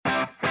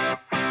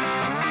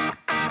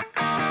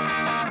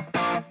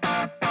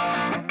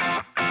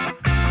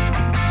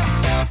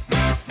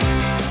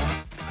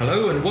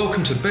Hello and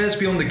welcome to Bears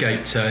Beyond the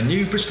Gate, a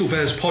new Bristol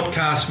Bears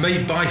podcast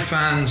made by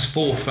fans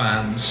for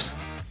fans.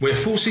 We're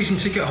full season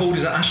ticket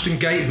holders at Ashton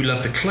Gate who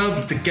love the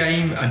club, the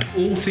game and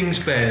all things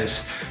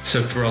Bears.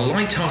 So for a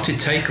light-hearted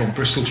take on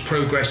Bristol's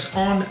progress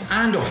on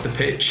and off the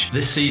pitch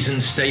this season,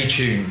 stay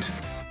tuned.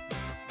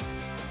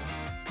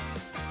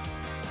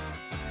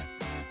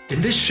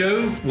 In this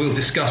show, we'll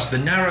discuss the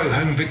narrow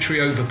home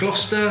victory over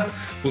Gloucester,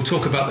 we'll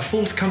talk about the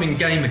forthcoming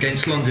game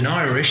against London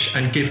Irish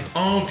and give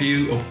our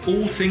view of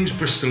all things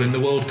Bristol in the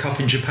World Cup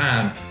in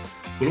Japan.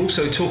 We'll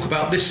also talk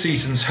about this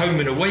season's home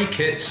and away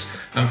kits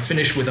and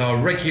finish with our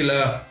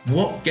regular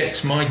What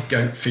Gets My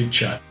Goat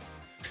feature.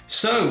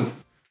 So,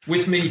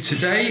 with me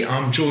today,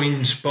 I'm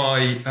joined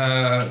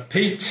by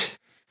Pete,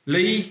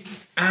 Lee,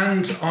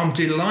 and I'm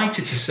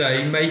delighted to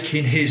say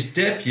making his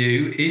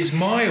debut is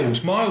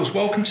Miles. Miles,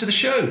 welcome to the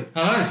show.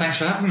 Hello, thanks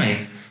for having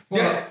me.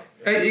 Yeah,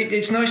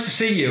 it's nice to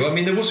see you. I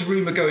mean, there was a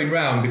rumour going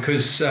round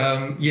because,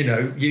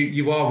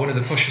 you are one of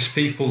the poshest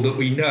people that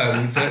we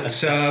know,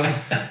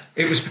 that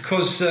it was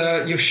because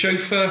your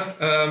chauffeur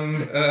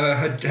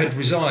had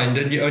resigned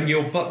and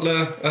your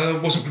butler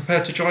wasn't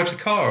prepared to drive the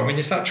car. I mean,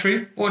 is that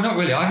true? Well, not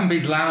really. I haven't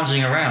been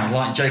lounging around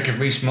like Jacob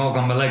Rees-Mogg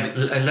on the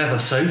leather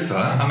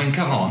sofa. I mean,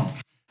 come on.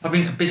 I've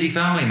been a busy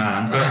family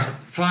man, but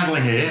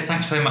finally here.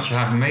 Thanks very much for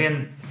having me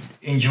and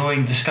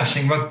enjoying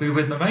discussing rugby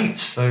with my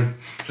mates. So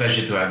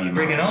pleasure to have you.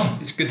 Bring it on.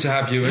 It's good to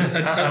have you. And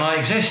I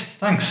exist.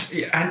 Thanks.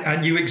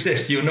 And you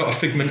exist. You're not a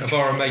figment of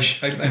our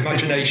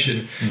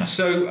imagination. No.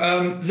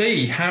 So,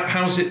 Lee,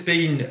 how's it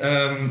been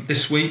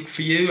this week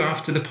for you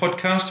after the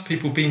podcast?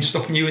 People been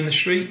stopping you in the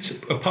streets,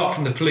 apart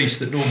from the police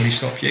that normally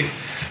stop you?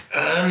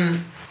 I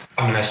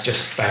mean, that's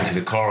just down to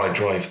the car I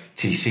drive,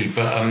 TC.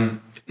 But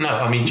no,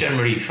 I mean,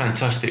 generally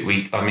fantastic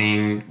week. I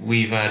mean,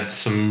 we've had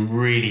some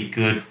really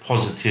good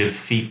positive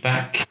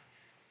feedback.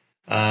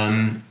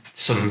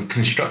 Some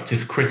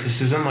constructive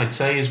criticism, I'd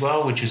say, as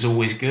well, which is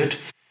always good.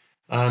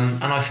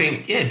 And I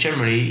think,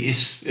 generally,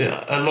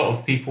 a lot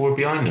of people are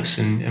behind us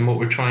in what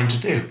we're trying to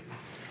do.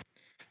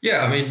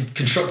 Yeah, I mean,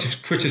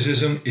 constructive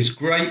criticism is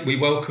great. We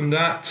welcome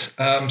that.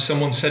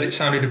 Someone said it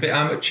sounded a bit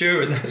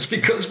amateur, and that's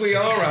because we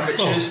are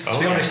amateurs. To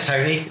be honest,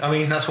 Tony, I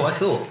mean, that's what I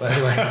thought. But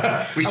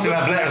anyway, we still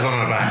have letters on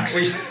our backs.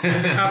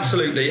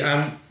 Absolutely.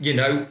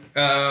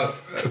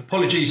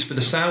 Apologies for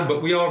the sound,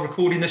 but we are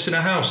recording this in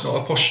a house, not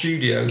a posh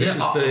studio.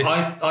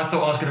 I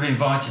thought I was going to be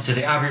invited to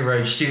the Abbey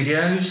Road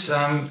Studios.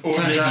 Or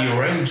maybe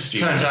your own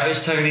studio. Turns out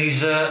it's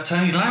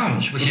Tony's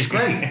lounge, which is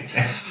great.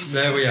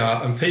 There we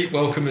are. And Pete,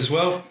 welcome as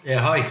well. Yeah,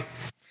 hi.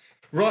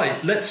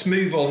 Right, let's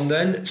move on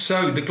then.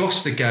 So, the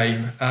Gloucester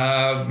game,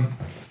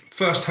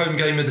 first home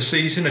game of the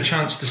season, a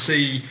chance to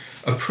see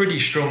a pretty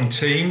strong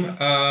team.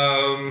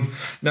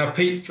 Now,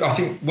 Pete, I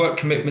think work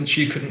commitments,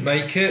 you couldn't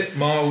make it.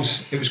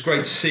 Miles, it was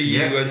great to see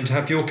you and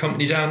have your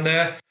company down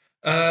there.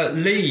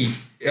 Lee,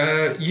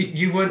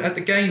 you weren't at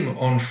the game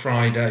on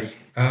Friday.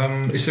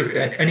 Is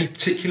there any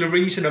particular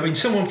reason? I mean,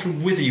 someone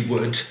from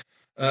Withywood,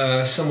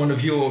 someone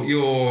of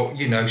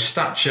your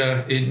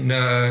stature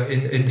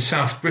in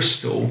South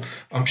Bristol,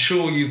 I'm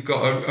sure you've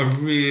got a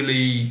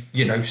really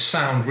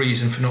sound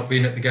reason for not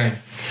being at the game.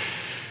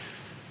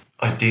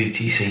 I do,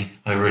 TC.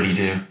 I really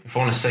do. If I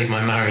want to save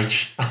my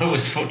marriage, I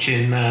was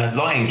watching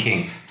Lion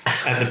King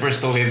at the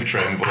Bristol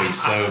Hippodrome,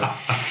 boys. So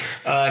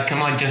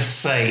can I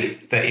just say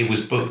that it was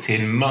booked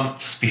in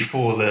months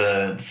before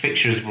the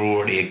fixtures were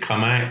already had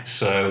come out.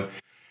 So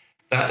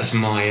that was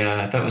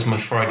my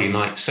Friday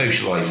night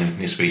socialising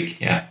this week.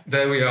 Yeah,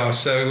 there we are.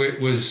 So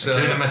it was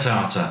Hakuna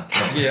Matata.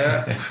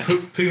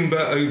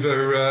 Pumbaa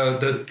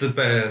over the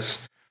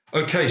Bears.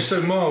 Okay,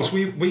 so Miles,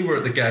 we were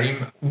at the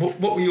game. What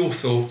were your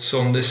thoughts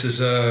on this as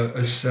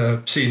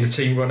seeing the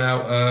team run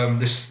out?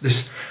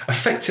 This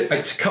effective,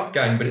 it's a cup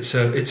game, but it's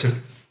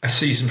a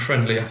season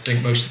friendly. I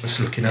think most of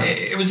us are looking at.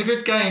 It was a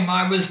good game.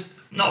 I was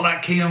not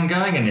that keen on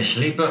going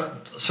initially,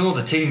 but saw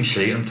the team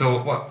sheet and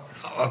thought, well,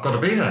 I've got to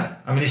be there.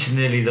 I mean, this is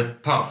nearly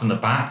apart from the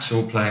backs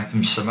all playing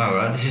from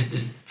Samoa, this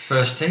is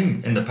first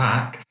team in the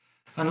pack,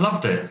 and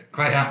loved it.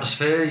 Great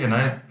atmosphere,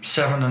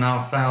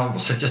 7,500,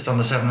 so just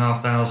under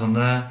 7,500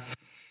 there.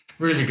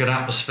 Really good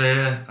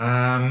atmosphere.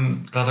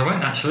 Glad I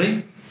went,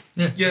 actually.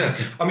 Yeah.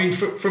 I mean,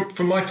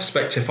 from my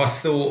perspective, I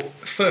thought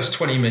first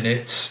 20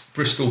 minutes,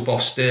 Bristol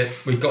bossed it.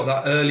 We got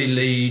that early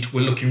lead.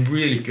 We're looking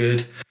really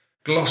good.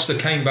 Gloucester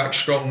came back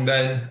strong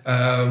then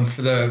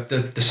for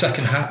the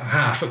second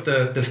half of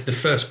the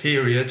first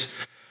period.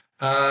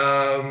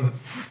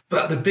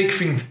 But the big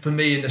thing for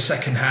me in the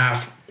second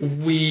half,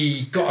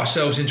 we got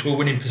ourselves into a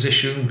winning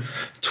position,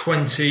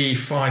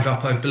 25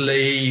 up, I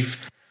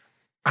believe,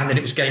 and then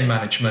it was game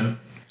management.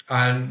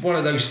 And one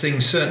of those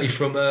things, certainly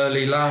from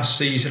early last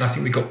season, I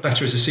think we got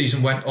better as the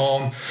season went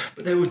on.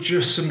 But there were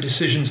just some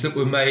decisions that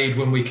were made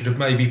when we could have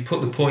maybe put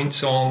the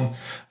points on,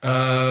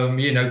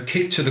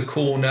 kick to the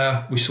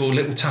corner. We saw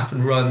little tap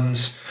and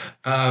runs,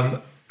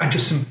 and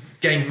just some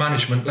game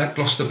management let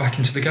Gloucester back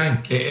into the game.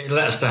 It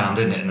let us down,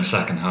 didn't it, in the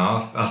second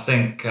half? I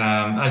think,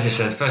 as you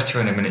said, first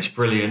 20 minutes,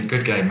 brilliant,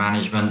 good game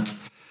management.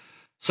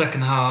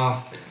 Second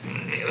half,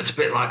 it was a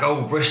bit like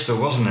old Bristol,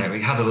 wasn't it?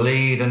 We had a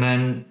lead and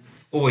then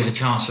always a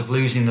chance of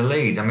losing the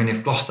lead. I mean,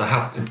 if Gloucester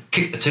had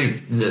kicked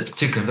the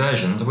two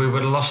conversions, we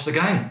would have lost the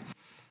game.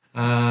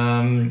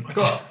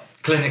 Just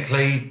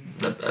clinically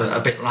a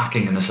bit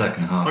lacking in the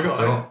second half.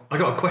 I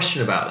got a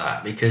question about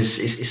that, because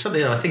it's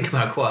something that I think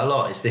about quite a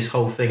lot. Is this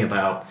whole thing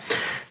about,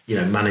 you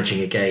know,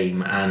 managing a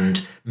game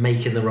and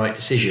making the right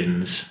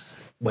decisions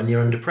when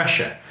you're under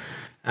pressure,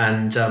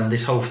 and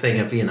this whole thing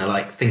of, you know,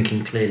 like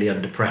thinking clearly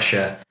under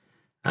pressure.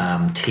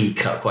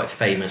 Teacup, quite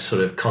famous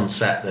sort of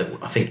concept that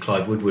I think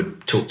Clive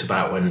Woodward talked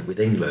about with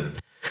England.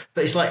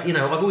 But it's like, you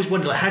know, I've always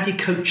wondered, like, how do you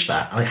coach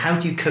that? Like, how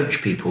do you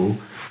coach people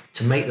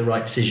to make the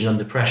right decision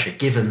under pressure,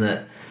 given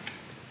that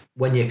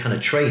when you're kind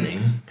of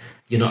training,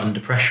 you're not under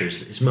pressure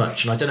as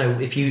much? And I don't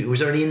know was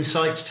there any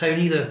insights,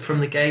 Tony, that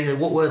from the game?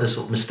 What were the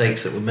sort of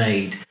mistakes that were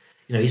made?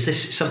 You know, is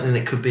this something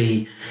that could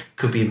be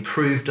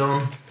improved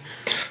on?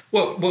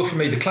 Well, for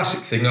me, the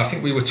classic thing, I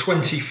think we were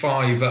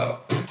 25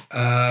 up.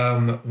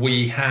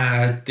 We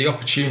had the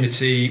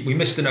opportunity. We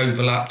missed an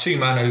overlap,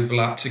 2-man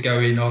overlap, to go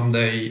in on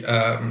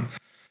the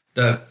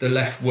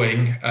left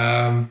wing.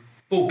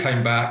 Ball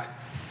came back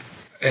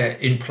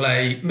in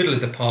play, middle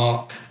of the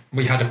park.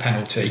 We had a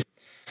penalty.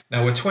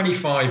 Now we're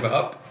 25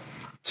 up.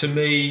 To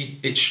me,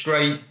 it's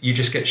straight. You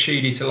just get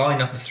Sheedy to line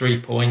up the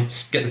 3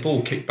 points, get the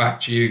ball kicked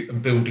back to you,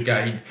 and build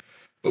again.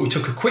 But we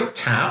took a quick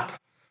tap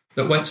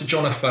that went to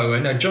John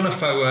Afoa. Now, John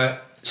Afoa,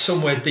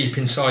 somewhere deep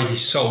inside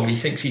his soul, he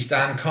thinks he's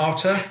Dan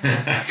Carter.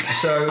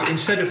 So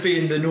instead of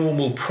being the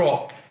normal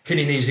prop,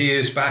 pinning his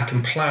ears back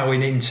and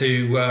ploughing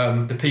into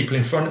the people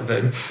in front of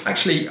him,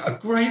 actually a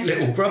great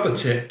little grubber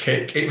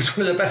kick. It was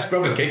one of the best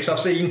grubber kicks I've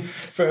seen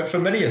for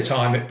many a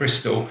time at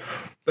Bristol,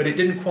 but it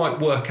didn't quite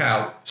work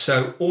out.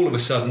 So all of a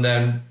sudden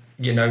then,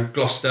 you know,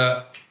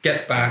 Gloucester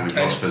get back, we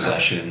lost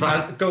possession,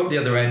 and go up the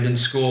other end and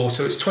score.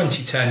 So it's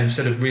 20-10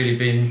 instead of really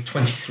being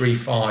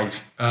 23-5.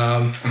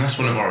 And that's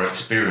one of our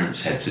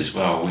experience heads as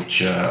well,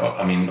 which,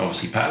 I mean,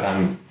 obviously Pat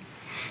Lam,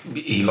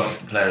 he likes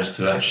the players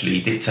to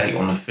actually dictate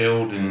on the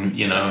field, and,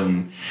 you know,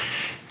 and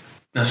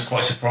that's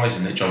quite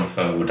surprising that John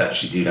Afoa would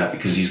actually do that,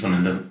 because he's one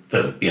of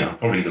the you know,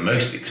 probably the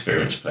most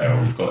experienced player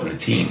we've got in the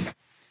team.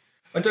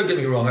 And don't get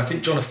me wrong, I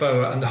think John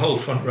Afoa and the whole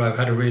front row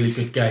had a really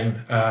good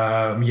game.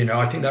 You know,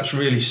 I think that's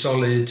really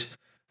solid.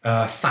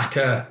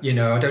 Thacker, you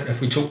know, I don't know if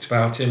we talked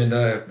about him in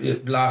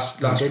the last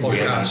podcast.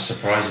 Yeah,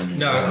 surprising.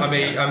 No,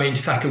 I mean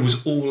Thacker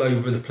was all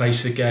over the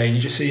place again. You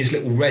just see his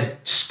little red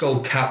skull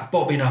cap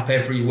bobbing up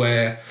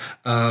everywhere.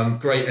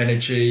 Great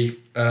energy.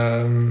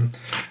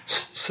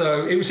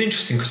 So it was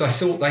interesting, because I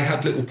thought they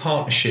had little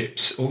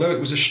partnerships. Although it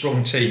was a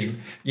strong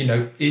team, you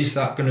know, is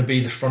that going to be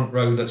the front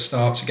row that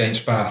starts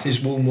against Bath? Is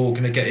Woolmore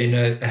going to get in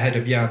ahead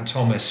of Jan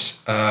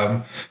Thomas?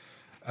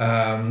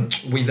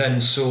 We then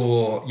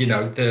saw, you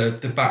know,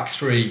 the back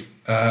three,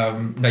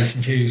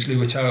 Nathan Hughes,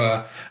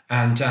 Luatoa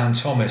and Dan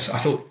Thomas. I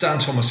thought Dan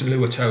Thomas and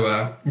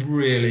Luatoa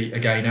really,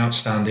 again,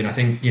 outstanding. I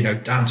think, you know,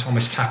 Dan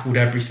Thomas tackled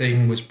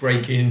everything, was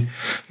breaking.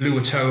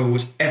 Luatoa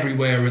was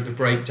everywhere at the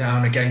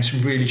breakdown. Again,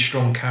 some really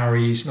strong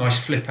carries, nice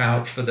flip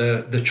out for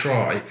the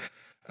try.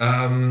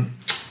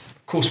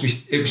 Of course,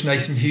 it was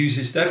Nathan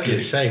Hughes' debut. I was going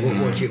to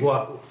say,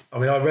 what? I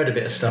mean, I read a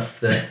bit of stuff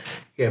that,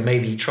 yeah,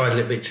 maybe he tried a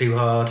little bit too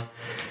hard.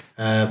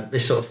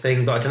 This sort of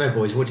thing, but I don't know,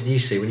 boys, what did you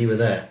see when you were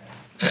there?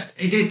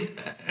 He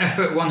did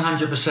effort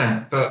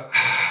 100%, but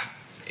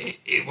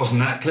it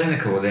wasn't that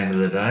clinical at the end of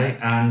the day,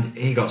 and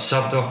he got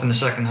subbed off in the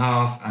second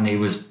half, and he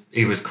was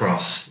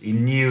cross. He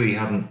knew he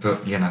hadn't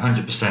put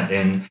 100%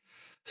 in,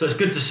 so it's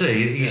good to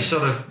see. He's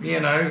sort of,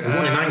 you know, we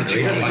want him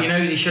angry. He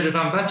knows he should have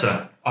done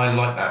better. I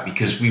like that,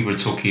 because we were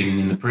talking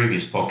in the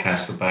previous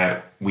podcast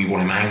about we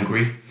want him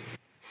angry,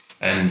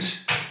 and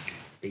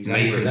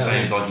Nathan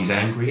sounds like he's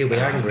angry. He'll be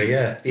angry,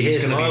 yeah.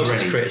 He's going to be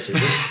ready.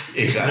 Criticism.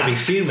 He's going to be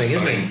fuming,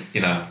 isn't he?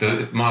 You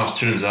know, Miles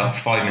turns up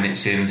 5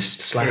 minutes in,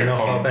 slagging off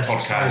our best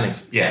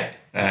podcast. Yeah,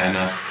 and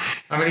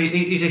I mean,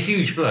 he's a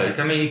huge bloke.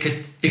 I mean, he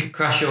could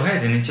crash your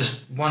head in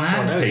just one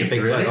hand. Oh, no, he's a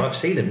big bloke. I've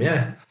seen him,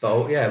 yeah.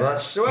 But yeah,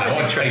 that's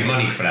I paid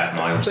money for that,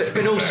 Miles. But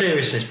in all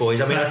seriousness, boys,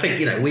 I mean, I think,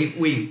 you know,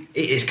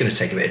 it's going to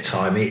take a bit of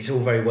time. It's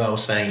all very well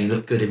saying he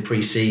looked good in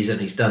pre-season,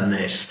 he's done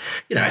this.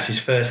 You know, it's his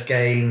first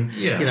game.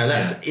 Yeah, you know,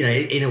 you know,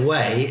 in a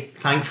way,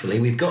 thankfully,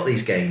 we've got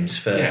these games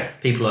for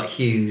people like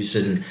Hughes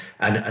and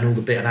all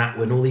the bit of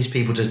Atwin, all these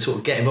people to sort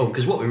of get involved.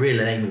 Because what we're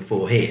really aiming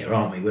for here,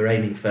 aren't we? We're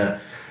aiming for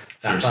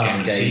that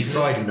Bath game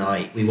Friday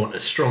night. We want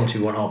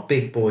we want our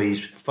big boys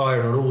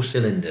firing on all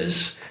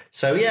cylinders.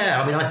 So yeah,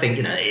 I mean, I think,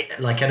 you know,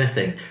 like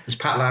anything, as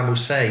Pat Lam will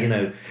say, you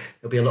know,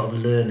 there'll be a lot of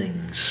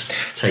learnings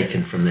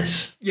taken from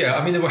this. Yeah,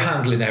 I mean, there were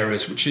handling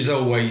errors, which is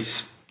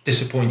always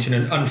disappointing,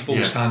 and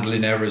unforced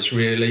handling errors,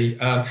 really.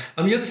 And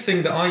the other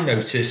thing that I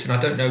noticed, and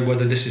I don't know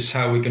whether this is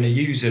how we're going to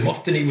use him,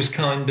 often he was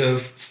kind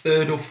of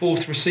third or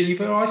fourth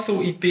receiver. I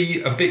thought he'd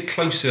be a bit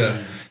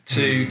closer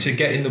to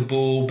getting the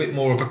ball, a bit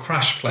more of a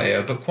crash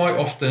player, but quite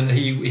often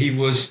he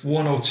was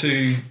one or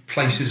two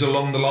places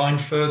along the line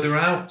further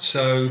out.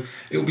 So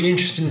it'll be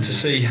interesting to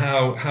see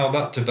how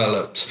that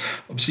develops.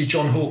 Obviously,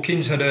 John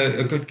Hawkins had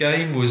a good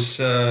game, was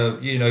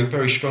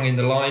very strong in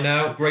the line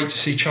out. Great to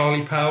see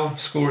Charlie Powell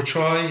score a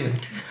try.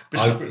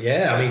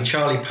 I mean,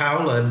 Charlie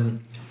Powell,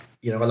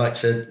 I like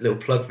to little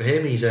plug for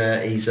him. He's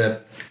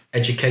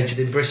educated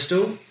in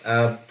Bristol,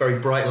 very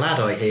bright lad.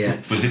 I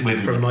hear. Was it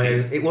with from my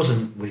own? It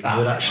wasn't with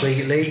Wood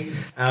actually, Lee.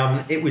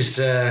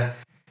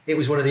 It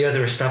was one of the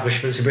other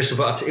establishments in Bristol,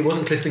 but it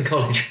wasn't Clifton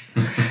College.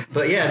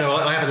 But yeah, no,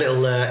 I have a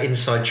little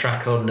inside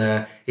track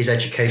on his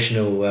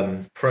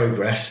educational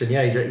progress, and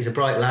yeah, he's a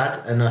bright lad,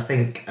 and I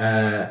think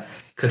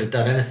could have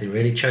done anything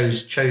really.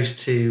 Chose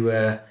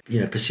to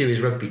pursue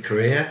his rugby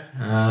career,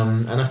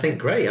 and I think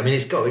great. I mean,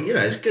 it's good.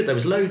 There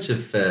was loads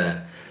of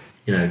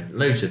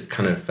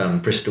kind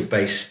of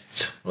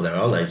Bristol-based. Well, there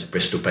are loads of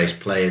Bristol-based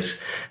players,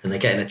 and they're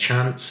getting a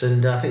chance,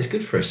 and I think it's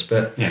good for us.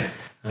 But yeah.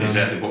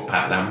 Exactly what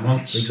Pat Lam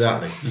wants.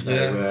 Exactly.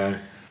 So,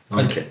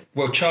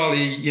 well,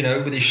 Charlie,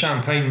 with his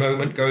champagne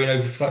moment going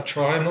over for that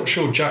try, I'm not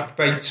sure Jack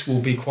Bates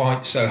will be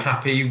quite so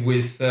happy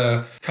with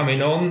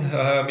coming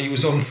on. He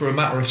was on for a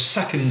matter of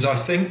seconds, I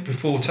think,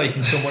 before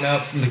taking someone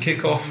out from the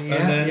kickoff,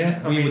 and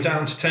then we were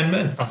down to 10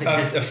 men. I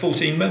think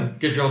 14 men.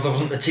 Good job there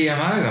wasn't the TMO.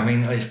 I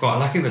mean, he's quite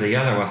lucky with the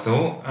yellow, I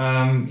thought.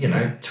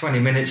 20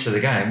 minutes of the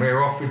game, we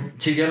were off with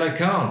 2 yellow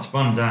cards.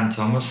 One Dan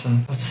Thomas,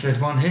 and as I said,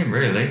 one him,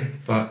 really.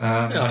 But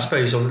I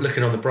suppose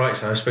looking on the bright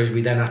side, I suppose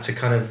we then had to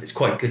it's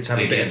quite good to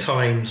have a bit of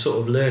time sort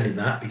of learning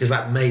that, because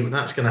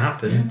that's going to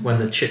happen when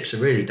the chips are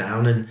really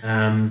down,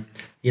 and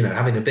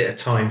having a bit of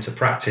time to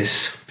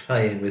practice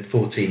playing with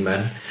 14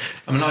 men.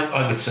 I mean,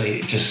 I would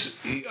say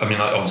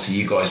obviously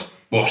you guys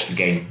watched the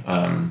game.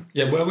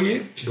 Where were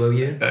you?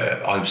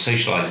 I was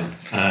socialising.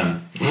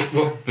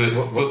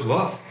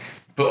 What?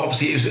 But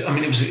obviously,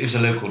 it was a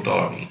local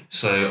derby.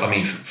 So, I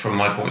mean, from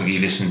my point of view,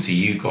 listening to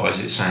you guys,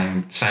 it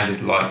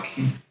sounded like,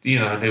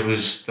 there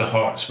was, the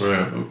hearts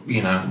were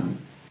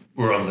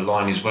on the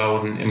line as well,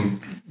 and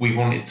we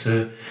wanted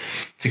to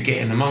get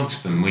in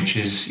amongst them, which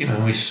is,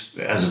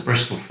 as a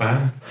Bristol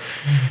fan,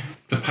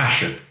 the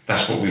passion.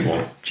 That's what we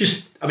want.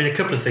 A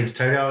couple of things,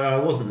 Tony. I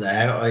wasn't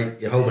there. I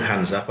hold my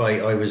hands up.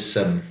 I was.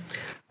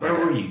 Where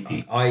were you,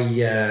 Pete?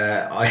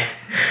 I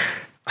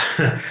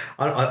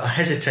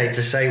hesitate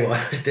to say what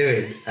I was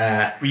doing.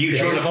 Were you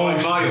trying to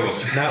 5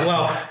 miles? No,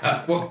 well,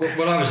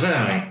 I was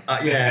there, mate.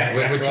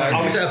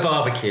 I was at a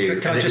barbecue.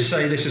 Can I just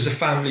say this is a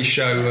family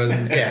show,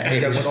 and you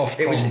don't want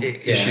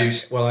Ofcom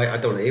issues? Well, I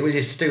don't know. It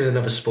was to do with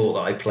another sport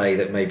that I play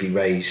that may be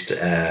raised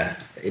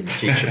in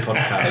future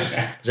podcasts.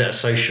 It was at a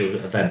social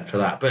event for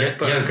that. But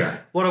yoga.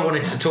 What I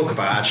wanted to talk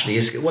about actually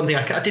is one thing.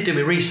 I did do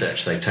my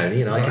research though,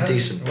 Tony. I did do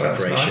some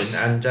preparation, nice.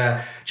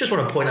 And just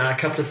want to point out a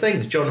couple of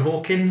things. John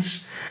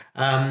Hawkins.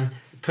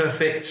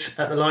 Perfect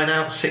at the line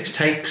out, 6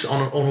 takes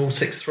on all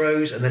 6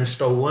 throws, and then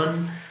stole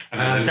 1.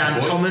 Dan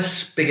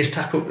Thomas,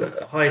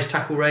 highest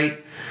tackle rate,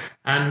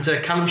 and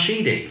Callum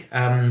Sheedy,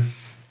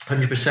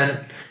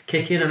 100%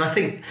 kick in. And I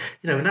think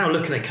now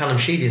looking at Callum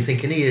Sheedy and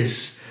thinking he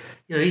is,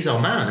 he's our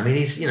man. I mean,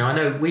 he's I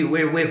know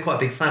we're quite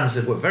big fans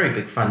of, we're very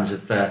big fans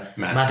of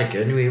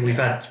Madigan.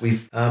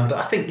 But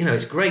I think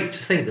it's great to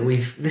think that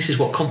this is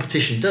what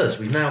competition does.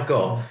 We've now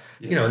got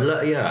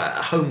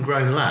a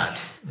homegrown lad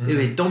who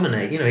is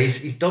dominating.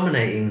 He's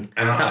dominating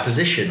that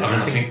position.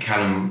 I think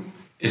Callum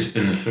has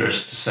been the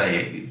first to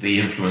say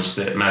the influence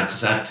that Mads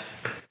has had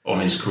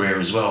on his career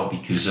as well,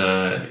 because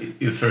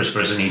the first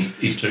person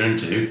he's turned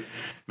to,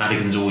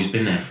 Madigan's always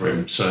been there for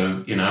him.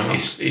 So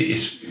it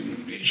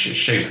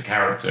shows the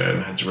character.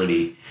 Mads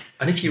really.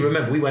 And if you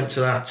remember, we went to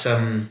that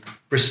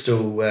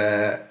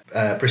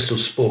Bristol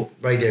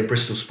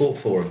Sport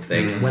Forum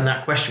thing, and when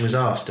that question was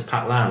asked to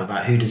Pat Lam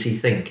about who does he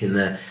think in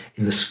the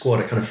squad,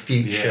 a kind of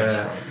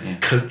future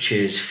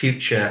coaches,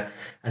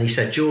 and he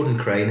said Jordan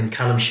Crane and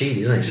Callum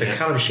Sheedy, doesn't he? So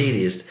Callum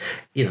Sheedy is,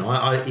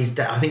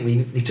 I think we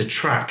need to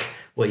track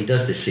what he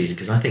does this season,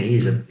 because I think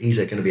he's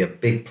going to be a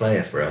big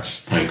player for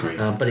us. I agree.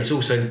 But it's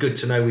also good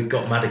to know we've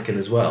got Madigan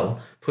as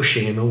well,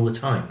 pushing him all the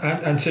time,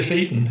 and Tiff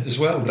Eden as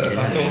well.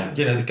 I thought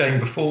the game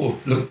before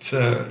looked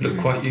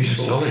quite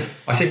useful. Solid.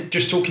 I think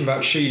just talking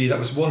about Sheedy, that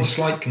was one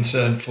slight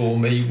concern for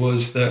me,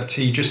 was that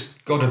he just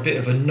got a bit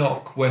of a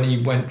knock when he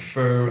went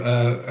for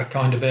a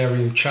kind of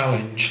aerial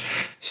challenge.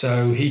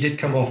 So he did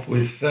come off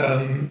with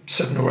 7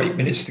 or 8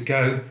 minutes to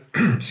go.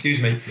 Excuse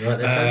me. You right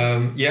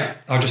there, yeah,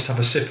 I'll just have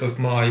a sip of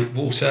my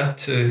water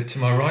to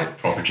my right.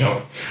 Proper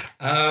job.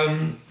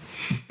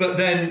 But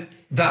then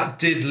that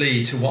did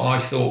lead to what I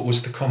thought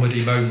was the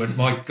comedy moment,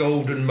 my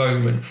golden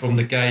moment from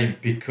the game,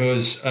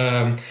 because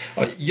a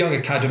young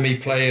academy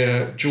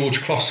player, George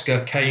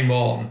Kloska, came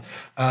on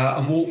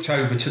and walked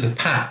over to the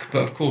pack.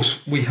 But of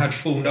course, we had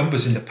full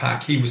numbers in the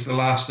pack. He was the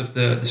last of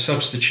the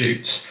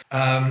substitutes.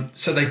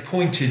 So they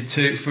pointed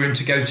for him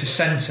to go to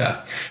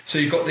centre. So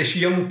you've got this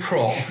young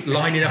prop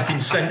lining up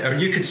in centre,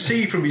 and you could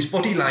see from his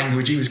body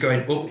language, he was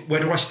going, well, where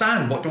do I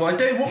stand? What do I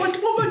do? What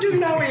am I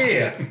doing out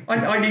here?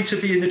 I need to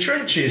be in the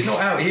trenches, not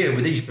out here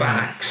with these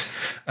backs.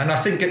 And I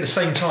think at the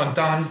same time,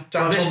 Dan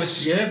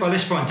Thomas. By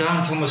this point,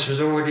 Dan Thomas was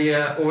already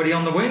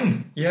on the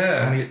wing.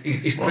 Yeah. I mean,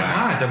 he's quick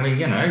lad. I mean,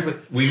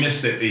 but We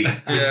missed it,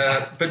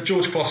 Yeah, but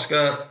George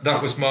Gloucester,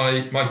 that was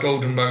my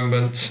golden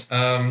moment.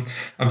 And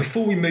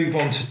before we move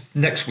on to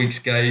next week's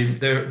game,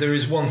 there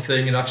is one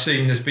thing, and I've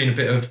seen there's been a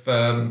bit of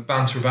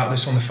banter about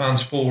this on the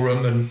fans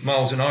forum, and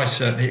Miles and I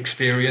certainly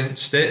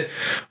experienced it,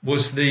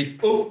 was the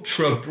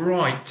ultra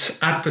bright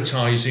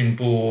advertising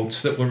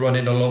boards that were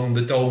running along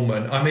the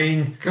dolman. I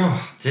mean,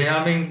 God, yeah,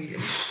 I mean,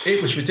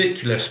 it was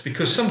ridiculous,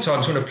 because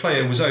sometimes when a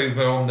player was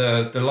over on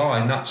the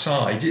line that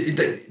side,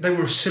 they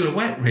were a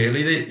silhouette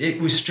really. It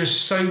was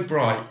just so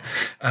bright,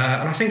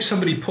 and I think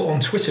somebody put on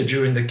Twitter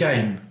during the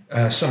game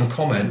some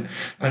comment,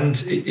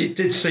 and it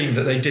did seem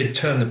that they did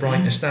turn the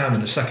brightness down in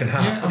the second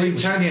half. Yeah, I mean,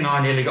 Tony and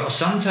I nearly got a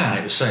suntan.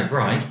 It was so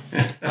bright.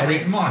 I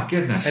mean, my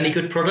goodness. Any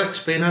good products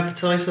being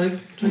advertised though?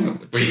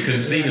 We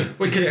couldn't see them.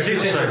 We couldn't see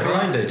they them. were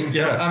blinded.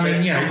 Yeah, I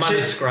mean,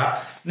 Money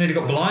scrap. nearly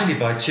got blinded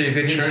by Too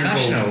Good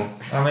International.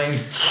 I mean,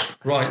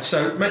 right.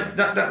 So mate,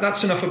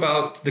 that's enough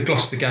about the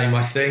Gloucester game.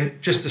 I think,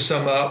 just to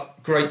sum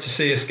up, great to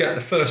see us get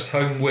the first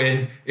home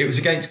win. It was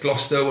against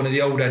Gloucester, one of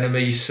the old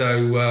enemies.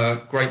 So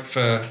great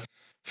for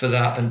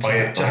that, and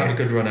to have a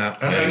good run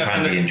out. I know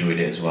Andy enjoyed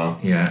it as well.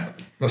 yeah.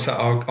 What's that?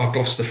 Our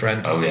Gloucester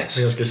friend. Oh, yes.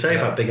 I was going to say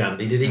about Big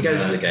Andy. Did he go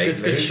to the game?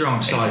 Good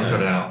strong side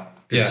put out.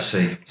 Good to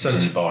see. So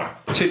It's in the bar.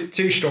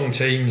 two strong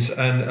teams,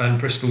 and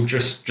Bristol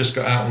just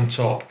got out on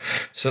top.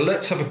 So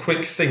let's have a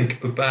quick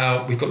think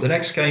about. We've got the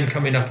next game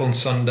coming up on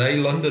Sunday,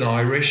 London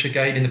Irish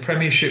again in the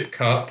Premiership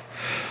Cup.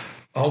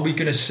 Are we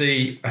going to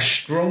see a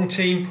strong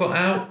team put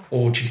out,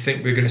 or do you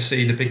think we're going to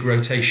see the big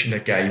rotation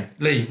again?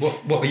 Lee,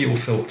 what are your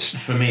thoughts?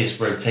 For me, it's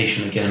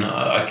rotation again.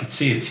 I could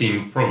see a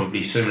team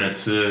probably similar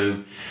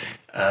to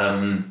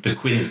the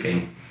Quins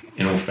game,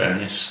 in all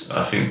fairness.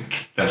 I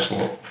think that's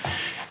what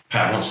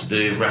Pat wants to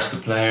do, rest the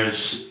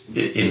players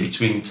in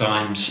between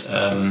times.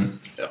 I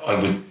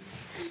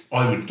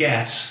would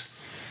guess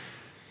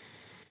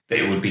that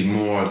it would be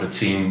more of a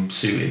team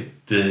suited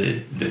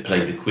that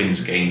played the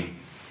Quins game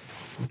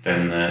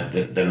than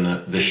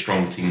the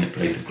strong team that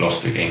played the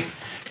Gloucester game,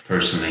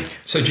 personally.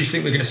 So do you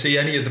think we're going to see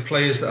any of the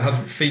players that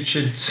haven't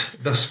featured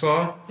thus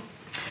far?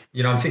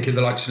 You know, I'm thinking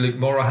the likes of Luke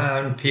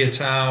Morahan,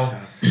 Piatau.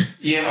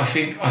 Yeah, I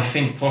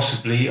think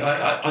possibly.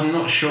 I'm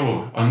not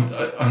sure.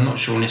 I'm not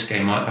sure in this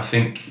game. I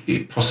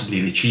think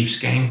possibly the Chiefs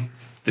game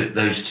that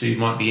those two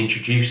might be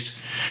introduced.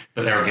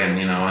 But there again,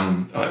 you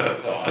know,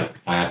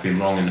 I have been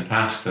wrong in the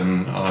past,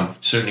 and I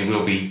certainly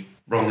will be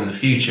wrong in the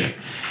future.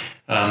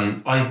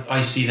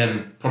 I see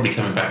them probably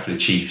coming back for the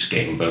Chiefs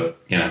game, but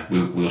you know,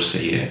 we'll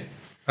see it.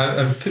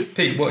 And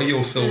Pete, what are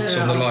your thoughts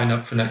on the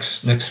lineup for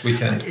next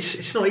weekend?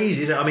 It's not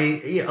easy, is it? I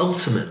mean,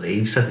 ultimately,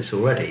 you've said this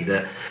already,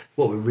 that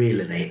what we're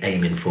really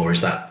aiming for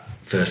is that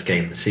first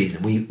game of the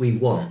season. We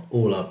want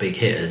all our big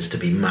hitters to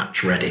be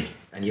match ready,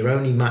 and you're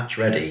only match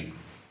ready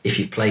if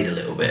you've played a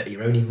little bit.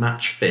 You're only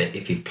match fit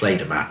if you've played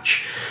a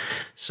match.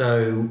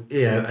 So,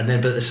 you know,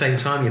 but at the same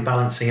time, you're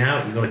balancing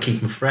out. You've got to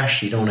keep them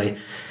fresh. You don't want to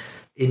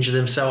injure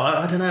them. So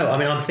I don't know. I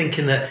mean, I'm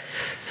thinking that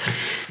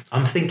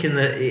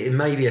it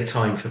may be a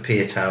time for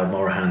Piatau and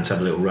Morahan to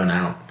have a little run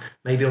out.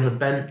 Maybe on the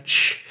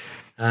bench.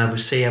 We'll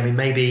see. I mean,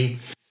 maybe,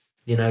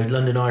 you know,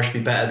 London Irish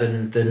will be better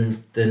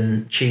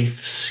than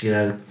Chiefs. You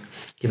know,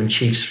 given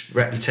Chiefs'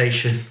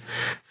 reputation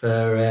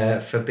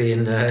for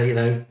being you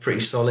know,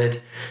 pretty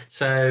solid.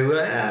 So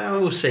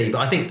we'll see.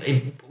 But I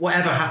think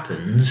whatever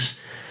happens,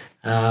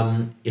 you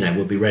know,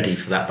 we'll be ready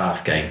for that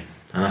Bath game,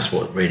 and that's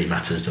what really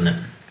matters, doesn't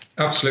it?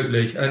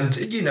 Absolutely. And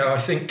you know, I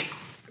think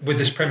with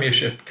this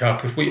Premiership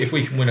Cup, if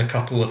we can win a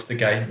couple of the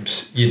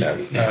games, you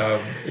know,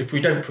 if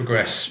we don't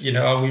progress, you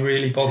know, are we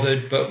really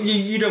bothered? But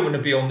you don't want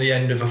to be on the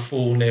end of a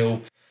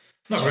 4-0.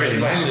 Not really,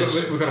 mate.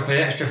 We've got to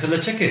pay extra for the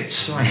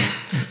tickets.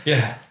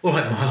 Yeah. All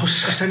right,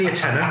 Miles. It's only a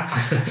tenner.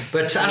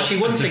 But actually,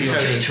 one thing,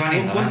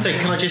 Tony. One thing.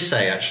 Can I just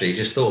say? Actually,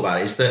 just thought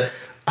about it, is that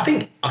I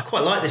think I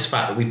quite like this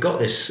fact that we've got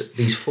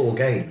these 4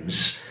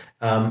 games,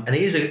 and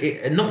it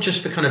is not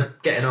just for kind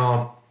of getting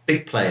our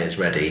big players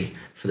ready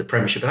for the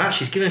Premiership, but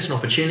actually it's giving us an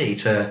opportunity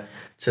to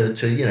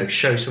you know,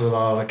 show some of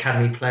our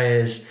academy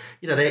players.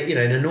 You know,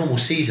 in a normal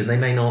season they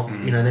may not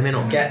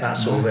get that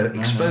sort of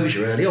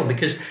exposure early on,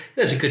 because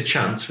there's a good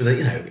chance for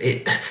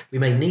we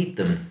may need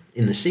them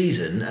in the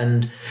season,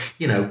 and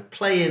you know,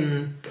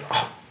 playing.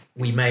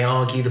 We may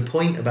argue the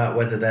point about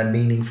whether they're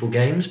meaningful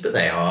games, but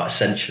they are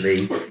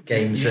essentially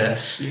games.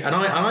 And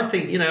I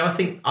think, you know, I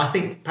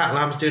think Pat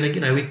Lamb's doing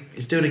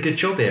he's doing a good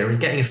job here and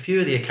getting a few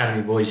of the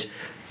academy boys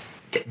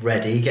get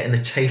ready, getting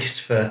the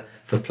taste for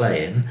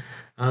playing,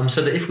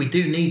 so that if we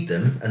do need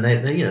them, and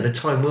they you know, the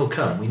time will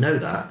come, we know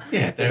that.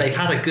 Yeah, but they've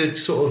had a good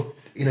sort of,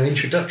 you know,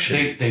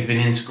 introduction. They've been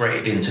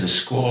integrated into the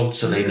squad,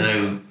 so they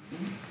know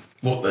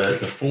what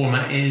the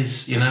format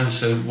is. You know,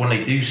 so when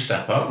they do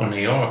step up, when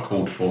they are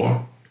called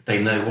for,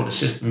 they know what the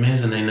system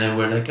is and they know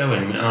where they're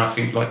going. And I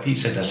think, like Pete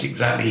said, that's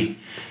exactly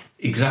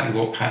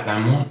what Pat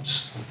Lamb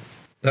wants.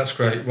 That's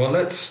great. Well,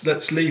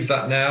 let's leave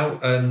that now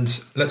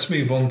and let's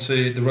move on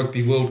to the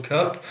Rugby World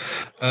Cup.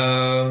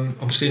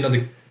 Obviously,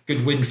 another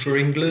good win for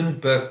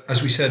England, but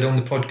as we said on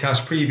the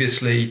podcast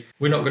previously,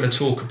 we're not going to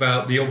talk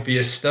about the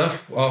obvious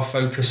stuff. Our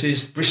focus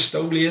is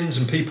Bristolians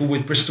and people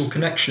with Bristol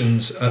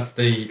connections at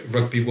the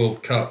Rugby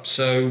World Cup.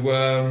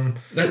 So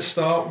let's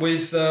start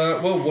with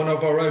one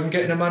of our own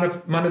getting a man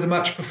of the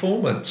match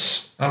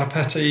performance.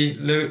 Alapati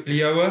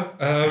Leoa.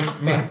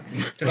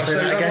 Did I say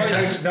that again?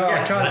 Right? No,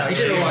 I can't.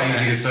 It's quite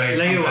easy to say.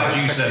 Leoa. I'm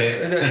glad you said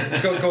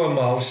it. Go on,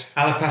 Miles.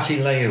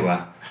 Alapati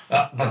Leoa,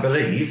 I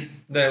believe.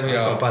 There we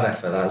That's are. not bad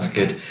effort. That's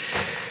good.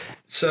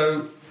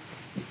 So,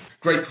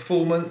 great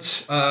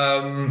performance.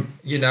 Isn't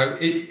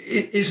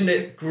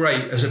it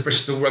great as a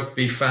Bristol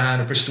Rugby fan,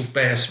 a Bristol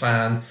Bears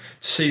fan,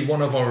 to see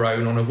one of our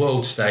own on a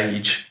world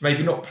stage,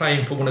 maybe not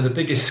playing for one of the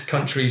biggest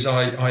countries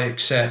I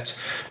accept,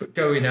 but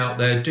going out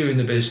there, doing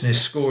the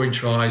business, scoring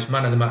tries,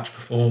 man of the match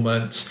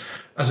performance.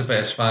 As a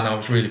Bears fan, I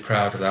was really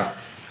proud of that.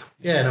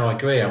 Yeah, no, I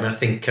agree. I mean, I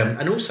think,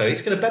 and also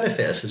it's going to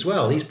benefit us as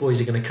well. These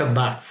boys are going to come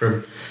back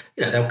from,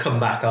 they'll come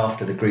back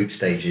after the group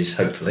stages,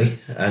 hopefully,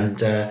 and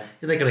they're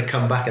going to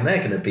come back and they're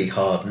going to be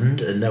hardened,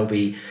 and they'll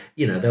be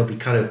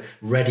kind of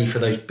ready for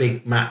those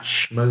big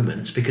match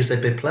moments because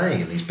they've been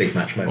playing in these big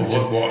match moments.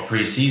 Well, what a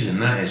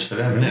pre-season that is for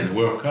them, isn't it? The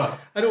World Cup.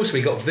 And also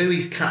we got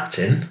Vui's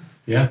captain.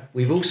 Yeah.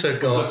 We've also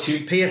got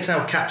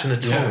Piatel, captain of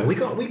Tonga.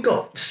 Yeah. We've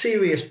got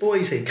serious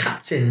boys here,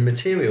 captain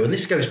material, and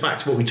this goes back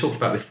to what we talked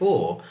about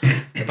before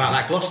about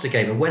that Gloucester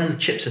game. And when the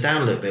chips are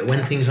down a little bit,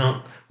 when things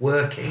aren't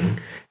working,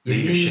 you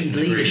need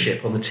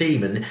leadership on the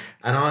team. And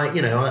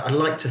I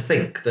like to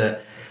think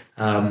that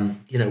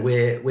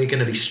we're going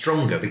to be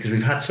stronger because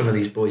we've had some of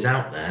these boys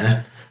out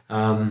there,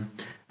 and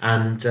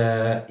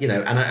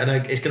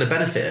it's going to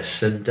benefit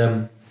us.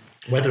 And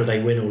whether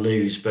they win or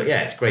lose, but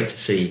yeah, it's great to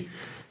see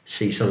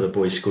some of the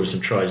boys score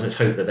some tries, and let's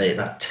hope that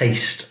that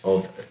taste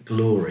of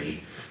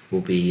glory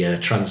will be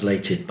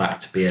translated back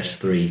to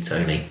BS3,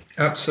 Tony.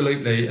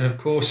 Absolutely, and of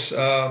course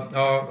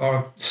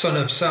our son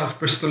of South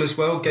Bristol as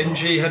well,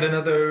 Genji, had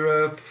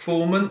another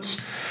performance.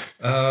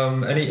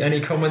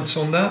 Any comments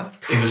on that?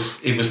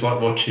 It was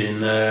like watching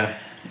the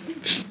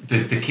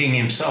king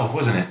himself,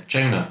 wasn't it?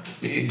 Jonah.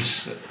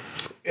 It's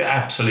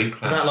absolute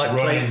class. Was that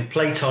like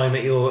playtime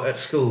at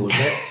school, was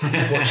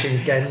it?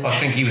 Watching Genji? I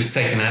think he was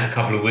taking out a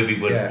couple of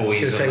Withywood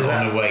boys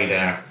on the way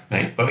there,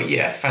 mate. But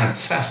yeah,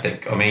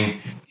 fantastic. I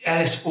mean,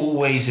 Ellis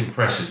always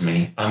impresses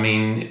me. I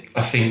mean,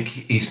 I think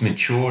he's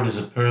matured as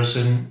a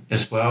person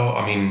as well.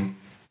 I mean,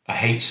 I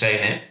hate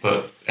saying it,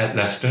 but at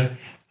Leicester,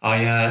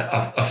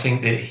 I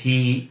think that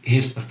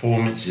his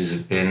performances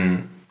have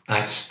been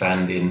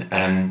outstanding,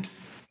 and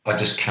I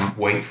just can't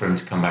wait for him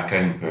to come back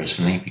home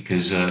personally,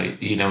 because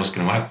you know what's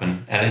going to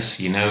happen. Ellis,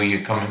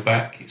 you're coming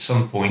back at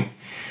some point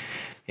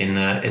in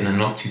the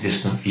not too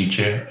distant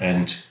future,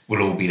 and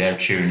we'll all be there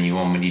cheering you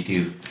on when you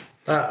do.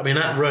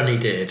 That run he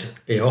did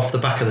off the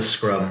back of the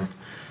scrum,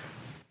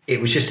 it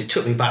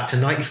took me back to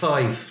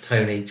 95,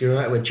 Tony. Do you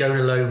remember with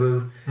Jonah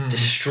Lobu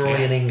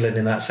destroying England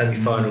in that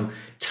semi-final?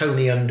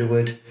 Tony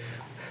Underwood.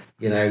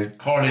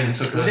 Carlin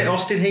took. Was it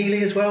Austin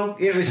Healey as well?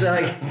 It was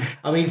like,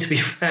 I mean, to be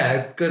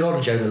fair, good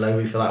on Jonah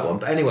Lowy for that one.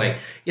 But anyway,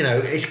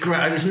 it's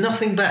great. There's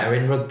nothing better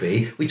in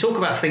rugby. We talk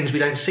about things we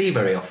don't see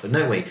very often,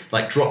 don't we?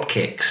 Like drop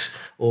kicks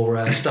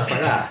or stuff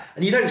like that.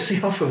 And you don't see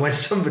often when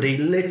somebody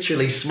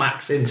literally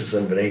smacks into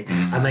somebody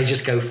and they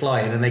just go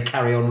flying and they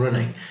carry on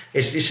running.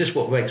 It's just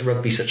what makes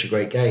rugby such a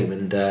great game.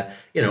 And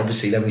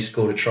obviously then we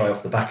scored a try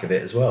off the back of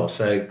it as well.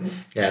 So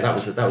yeah, that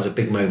was a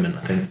big moment,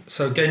 I think.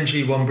 So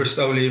Genji, one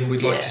Bristolian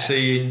we'd like to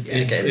see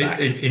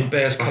in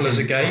Bears colours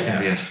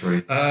again.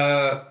 BS3.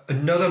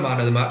 Another man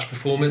of the match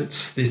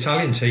performance, the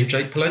Italian team,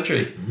 Jake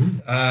Pellegri.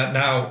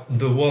 Now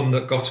the one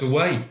that got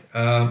away.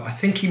 I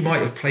think he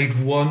might have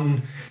played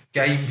one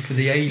game for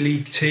the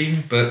A-League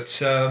team,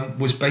 but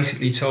was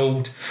basically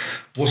told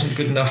wasn't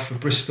good enough for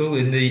Bristol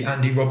in the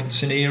Andy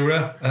Robinson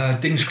era.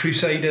 Dings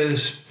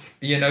Crusaders,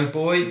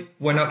 boy,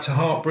 went up to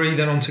Hartpury,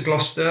 then on to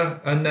Gloucester,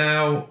 and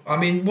now, I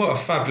mean, what a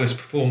fabulous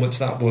performance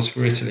that was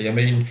for Italy. I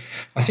mean,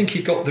 I think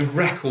he got the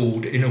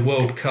record in a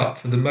World Cup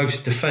for the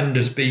most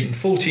defenders beaten,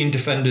 14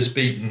 defenders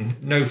beaten.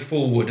 No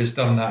forward has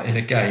done that in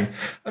a game.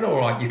 And all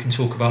right, you can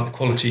talk about the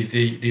quality of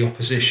the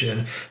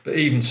opposition, but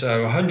even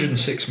so,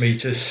 106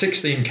 metres,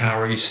 16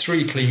 carries,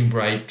 3 clean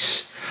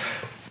breaks.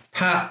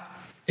 Pat,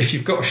 if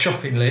you've got a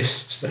shopping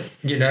list,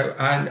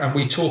 and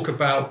we talk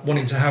about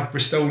wanting to have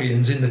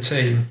Bristolians in the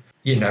team,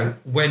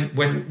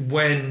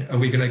 when are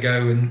we going to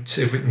go and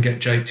see if we can get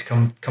Jake to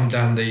come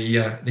down the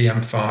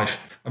M5?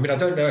 I mean, I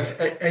don't know if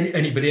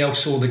anybody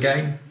else saw the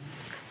game.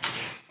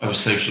 I was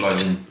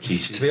socialising,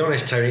 GC. To be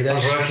honest, Tony, I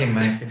was working,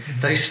 mate.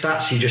 Those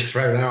stats you just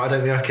thrown out, I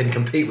don't think I can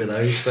compete with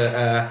those. But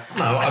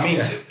no,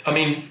 I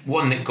mean,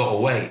 one that got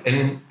away,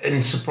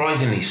 and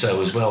surprisingly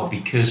so as well,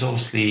 because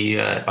obviously,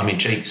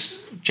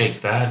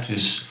 Jake's dad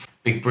is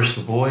a big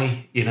Bristol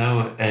boy,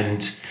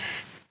 and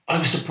I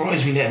was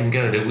surprised we let him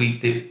go.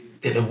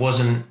 That there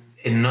wasn't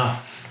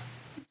enough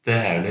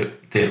there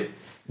that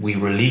we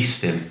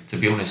released him, to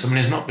be honest. I mean,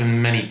 there's not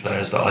been many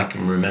players that I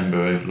can remember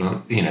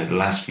over the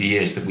last few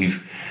years that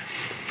we've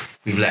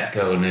let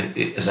go, and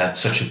it has had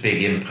such a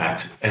big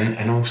impact.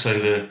 And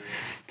also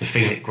the the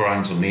thing that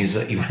grinds on me is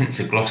that he went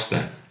to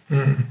Gloucester,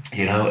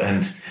 you know,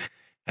 and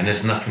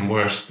there's nothing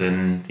worse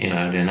than, you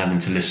know, than having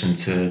to listen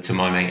to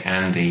my mate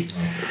Andy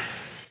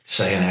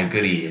saying how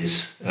good he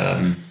is.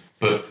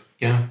 But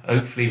you know,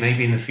 hopefully,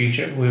 maybe in the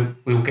future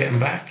we'll get him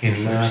back.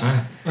 In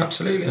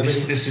absolutely,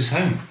 this is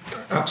home.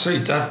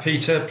 Absolutely, Dad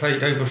Peter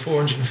played over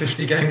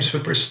 450 games for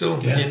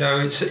Bristol. Yeah. You know,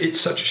 it's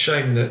such a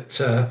shame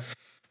that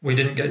we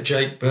didn't get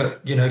Jake,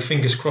 but you know,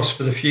 fingers crossed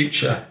for the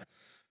future.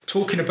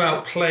 Talking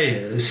about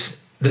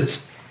players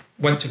that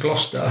went to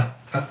Gloucester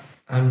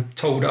and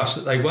told us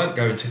that they weren't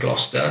going to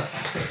Gloucester.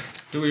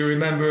 Do we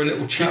remember a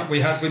little chat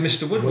we had with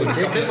Mr. Woodward? We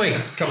did, didn't we? A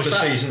couple of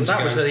seasons that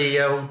ago. Was the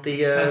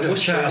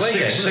Worcester away game,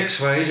 wasn't it? Six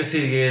ways a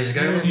few years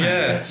ago, wasn't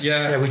it?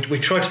 Yeah. We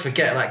tried to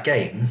forget that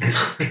game,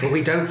 but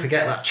we don't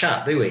forget that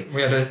chat, do we?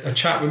 We had a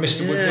chat with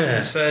Mr. Woodward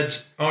and said,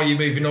 are you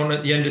moving on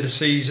at the end of the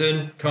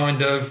season?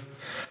 Kind of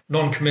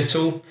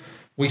non-committal.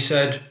 We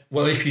said,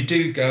 well, if you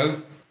do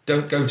go,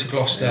 don't go to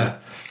Gloucester. Yeah.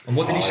 And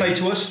what did he say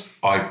to us?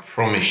 I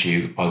promise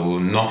you, I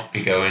will not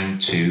be going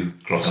to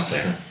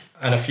Gloucester.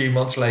 And a few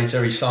months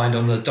later, he signed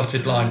on the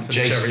dotted line for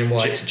the Cherry and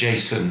White.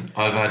 Jason,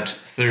 I've had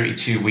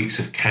 32 weeks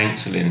of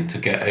counselling to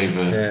get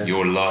over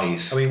your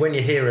lies. I mean, when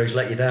your heroes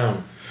let you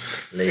down,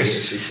 Lee,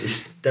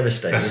 it's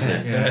devastating, isn't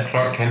it? Yeah.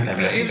 Clark Kent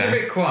never let He me was down. a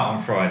bit quiet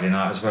on Friday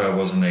night as well,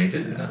 wasn't he?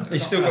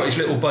 He's still got his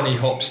little bunny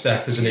hop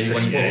step, hasn't he?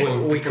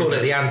 We call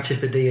it the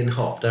Antipodean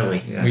hop, don't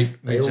we? Yeah. We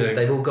do.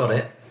 They've all got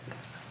it.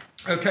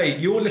 Okay,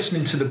 you're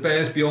listening to the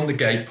Bears Beyond the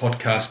Gate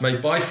podcast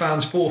made by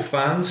fans for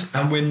fans,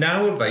 and we're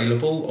now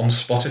available on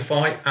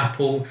Spotify,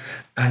 Apple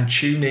and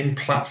TuneIn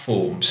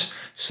platforms.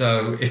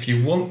 So if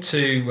you want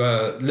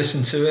to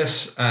listen to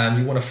us and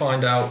you want to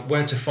find out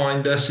where to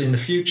find us in the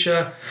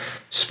future,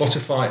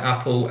 Spotify,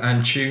 Apple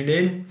and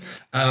TuneIn.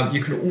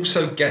 You can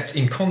also get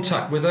in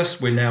contact with us.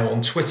 We're now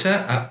on Twitter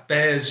at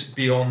Bears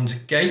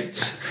Beyond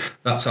Gate.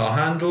 That's our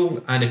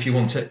handle. And if you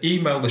want to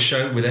email the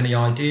show with any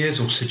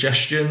ideas or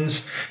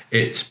suggestions,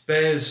 it's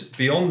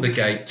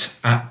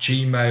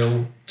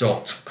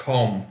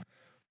bearsbeyondthegate@gmail.com.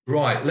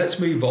 Right, let's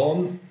move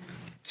on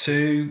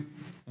to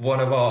one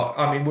of our...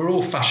 I mean, we're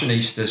all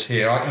fashionistas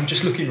here. I'm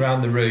just looking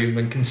around the room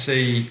and can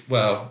see,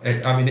 well,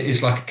 it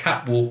is like a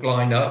catwalk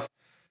lineup.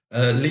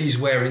 Lee's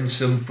wearing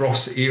some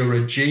Bros era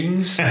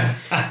jeans.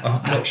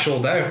 I'm not sure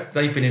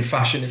they've been in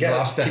fashion in the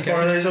last decade.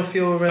 Borrow those off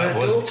your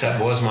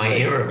That was my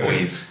era,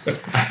 boys.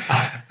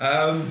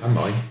 And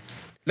mine.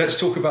 Let's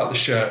talk about the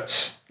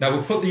shirts. Now,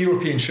 we'll put the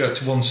European shirt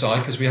to one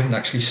side because we haven't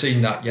actually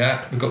seen that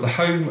yet. We've got the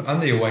home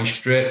and the away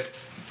strip.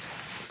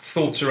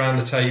 Thoughts around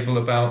the table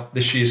about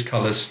this year's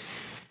colours?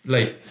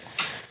 Lee?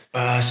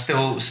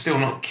 Still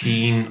not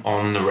keen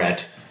on the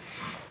red,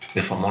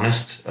 if I'm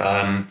honest.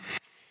 I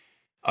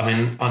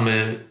mean,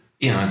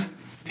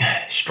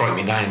 strike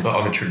me down, but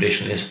I'm a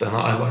traditionalist and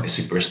I like to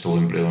see Bristol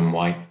in blue and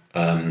white,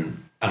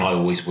 and I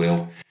always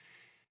will.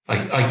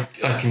 I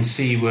can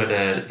see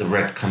where the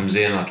red comes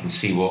in. I can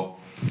see what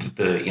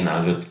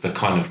the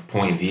kind of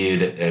point of view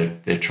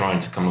that they're trying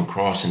to come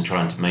across and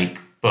trying to make,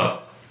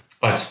 but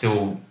I'd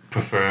still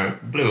prefer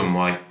blue and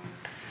white.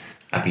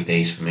 Happy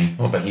days for me.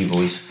 What about you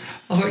boys?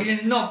 I thought,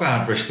 not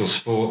bad Bristol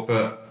sport,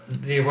 but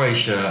the away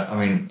shirt, I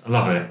mean, I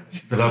love it.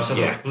 But I've sort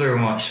of blue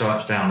and white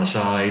stripes down the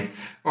side.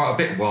 Right, a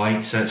bit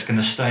white, so it's going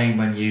to stain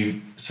when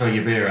you throw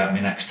your beer at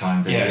me next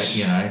time. Yes.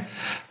 The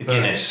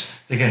Guinness.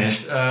 The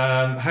Guinness.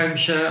 Home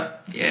shirt,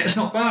 it's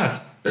not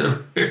bad.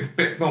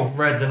 Bit more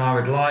red than I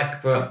would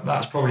like, but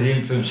that's probably the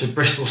influence of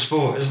Bristol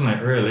sport, isn't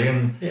it, really?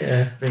 And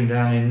being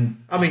down in...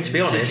 I mean, to be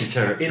honest,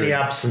 in the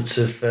absence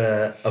of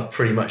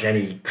pretty much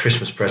any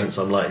Christmas presents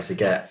I'm likely to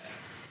get,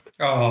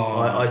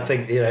 I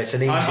think it's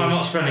an easy... I'm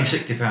not spending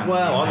 £60.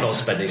 Well, I'm not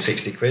spending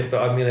 60 quid,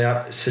 but I'm going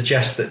to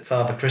suggest that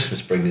Father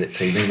Christmas brings it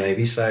to me,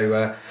 maybe. So,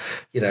 I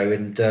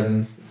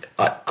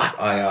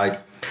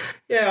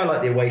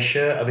like the away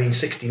shirt. I mean,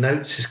 60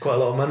 notes is quite a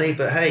lot of money,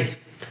 but hey,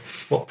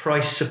 what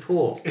price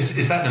support?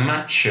 Is that the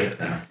match shirt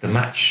now? The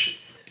match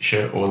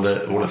shirt or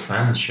the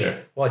fans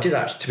shirt? Well, I did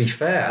actually, to be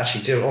fair,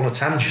 do on a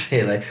tangent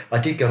here, I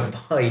did go and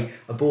I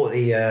bought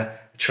the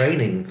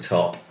training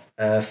top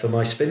for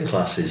my spin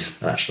classes,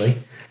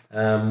 actually. Is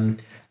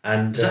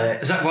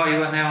that why you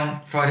went there on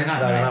Friday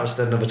night? No, that was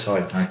another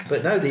time. Okay.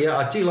 But no,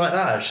 I do like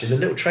that actually. The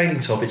little training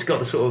top. It's got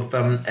the sort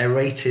of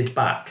aerated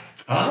back.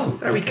 Oh,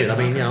 very good. I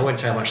mean, I won't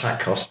tell how much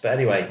that cost, but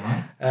anyway.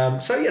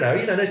 So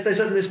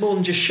there's more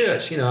than just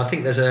shirts. I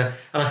think and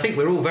I think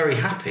we're all very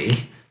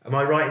happy. Am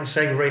I right in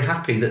saying we're very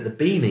happy that the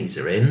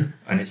beanies are in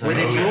with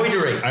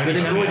embroidery? Only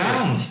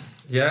 £10.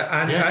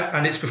 Yeah,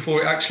 and it's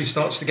before it actually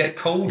starts to get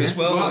cold as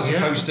well, as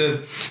opposed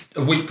to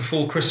a week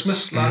before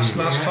Christmas last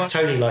time.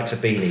 Tony likes a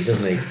beanie,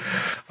 doesn't he?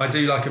 I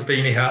do like a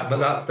beanie hat, but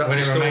that's when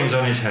a it story. remains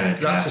on his head.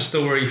 That's a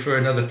story for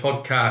another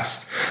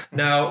podcast.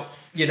 Now,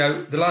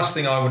 the last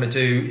thing I want to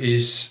do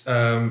is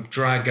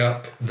drag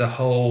up the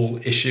whole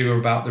issue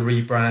about the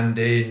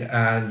rebranding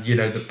and,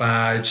 the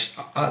badge.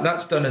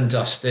 That's done and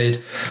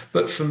dusted.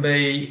 But for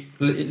me,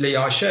 Lee,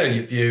 I share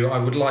your view. I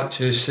would like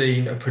to have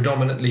seen a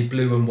predominantly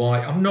blue and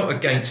white. I'm not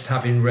against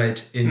having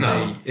red in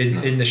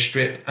the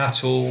strip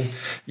at all.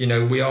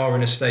 We are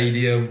in a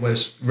stadium where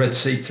there's red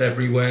seats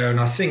everywhere, and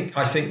I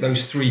think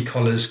those three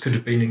colours could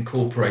have been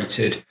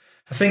incorporated.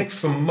 I think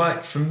for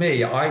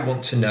me, I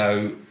want to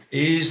know,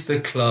 is the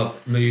club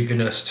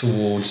moving us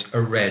towards a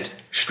red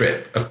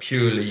strip, a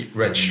purely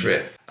red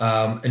strip?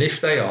 And if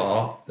they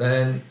are,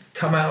 then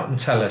come out and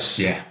tell us.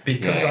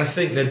 Because I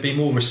think there'd be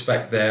more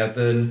respect there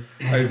than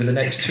over the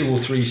next 2 or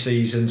 3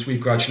 seasons we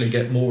gradually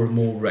get more and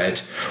more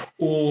red.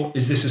 Or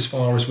is this as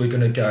far as we're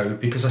going to go?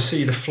 Because I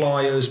see the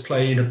Flyers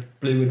playing a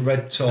blue and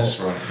red top. That's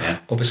right, yeah.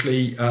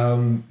 Obviously,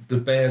 the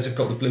Bears have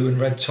got the blue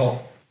and red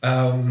top.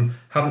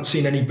 Haven't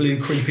seen any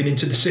blue creeping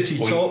into the City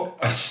top.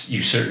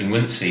 You certainly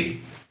wouldn't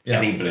see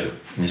any blue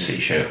in the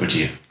City shirt, would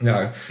you?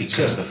 No.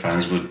 Because the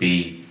fans would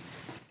be,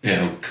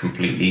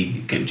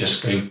 completely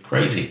just go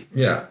crazy.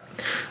 Yeah.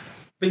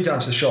 Been down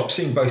to the shop,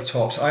 seen both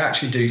tops. I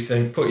actually do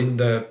think putting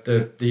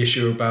the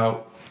issue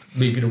about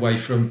moving away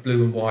from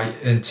blue and white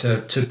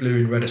into blue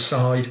and red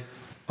aside,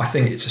 I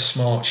think it's a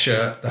smart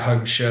shirt, the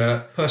home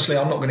shirt. Personally,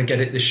 I'm not going to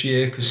get it this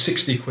year because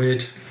 60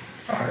 quid,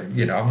 I'm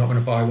not going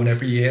to buy one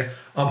every year.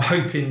 I'm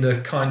hoping the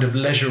kind of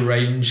leisure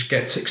range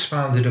gets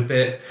expanded a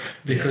bit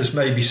because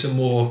maybe some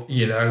more,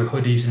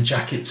 hoodies and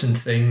jackets and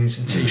things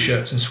and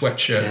T-shirts and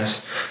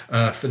sweatshirts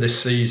for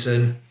this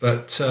season.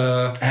 But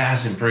it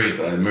has improved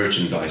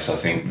merchandise. I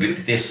think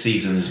this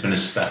season has been a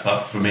step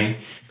up for me.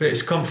 But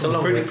it's come from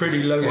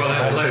pretty low.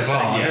 It's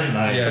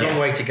a long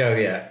way to go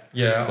yet.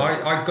 Yeah,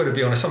 I've got to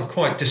be honest. I'm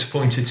quite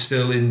disappointed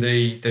still in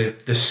the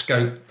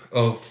scope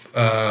of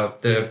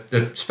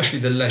especially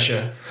the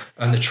leisure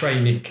and the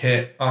training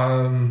kit,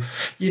 and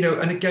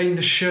again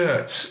the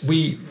shirts.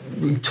 We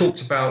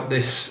talked about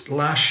this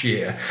last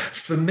year.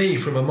 For me,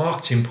 from a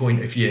marketing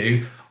point of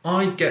view,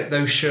 I get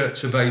those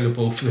shirts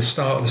available for the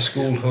start of the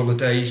school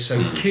holidays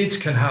so kids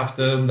can have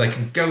them, they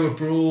can go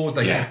abroad,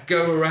 they can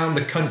go around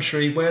the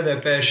country, wear their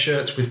Bears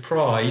shirts with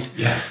pride.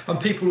 And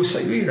people will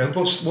say,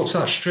 what's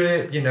that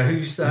strip?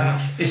 Who's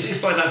that?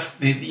 It's like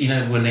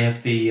that, when they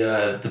have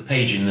the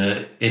page in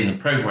the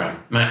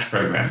program, match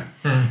program,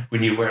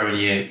 when you're wearing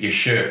your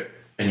shirt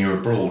and you're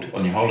abroad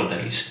on your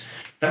holidays.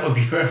 That would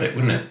be perfect,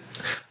 wouldn't it?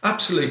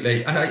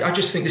 Absolutely. And I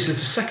just think this is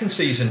the second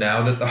season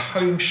now that the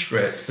home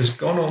strip has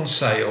gone on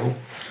sale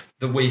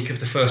the week of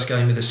the first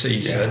game of the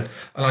season.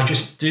 And I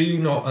just do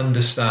not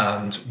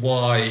understand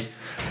why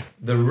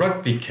the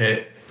rugby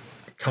kit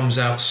comes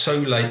out so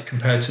late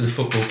compared to the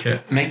football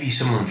kit. Maybe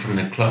someone from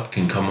the club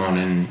can come on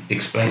and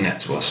explain that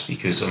to us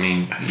because,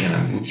 we're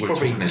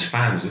talking as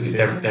fans.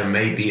 There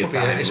may be a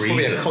valid reason. It's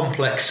probably a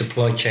complex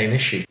supply chain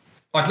issue.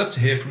 I'd love to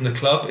hear from the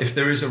club if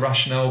there is a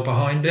rationale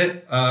behind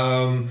it.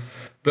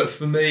 But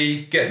for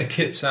me, get the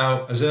kits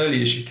out as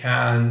early as you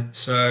can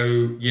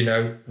so,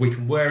 we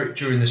can wear it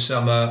during the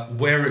summer,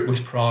 wear it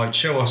with pride,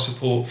 show our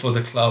support for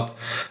the club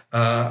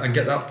and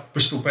get that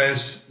Bristol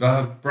Bears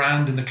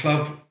brand in the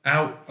club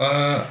out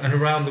and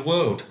around the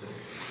world.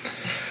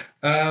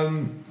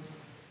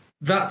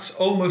 That's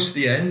almost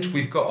the end.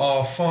 We've got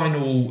our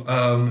final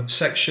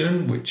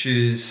section, which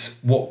is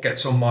what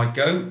gets on my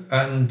goat.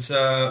 And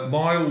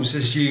Miles,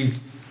 as you've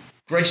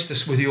graced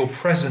us with your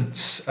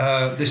presence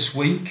this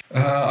week,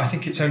 I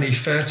think it's only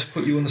fair to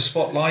put you on the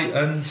spotlight.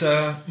 And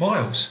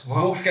Miles,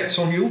 what gets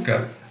on your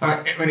goat?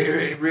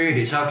 It reared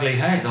its ugly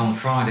head on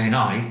Friday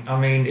night.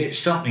 It's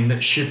something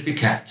that should be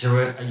kept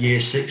to a year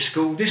 6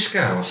 school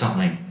disco or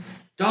something.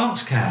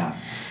 Dance cam.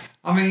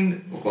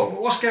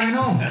 What's going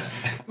on? There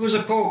was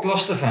a poor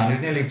Gloucester fan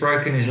who'd nearly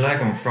broken his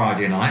leg on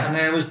Friday night, and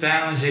there was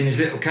Downs in his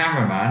little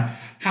cameraman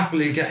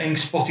happily getting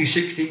spotty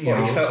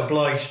 16-year-olds. He felt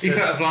obliged to do the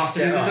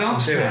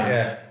dance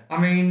cam.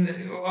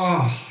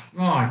 Oh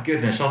my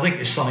goodness, I think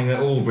it's something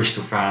that all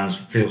Bristol fans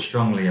feel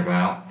strongly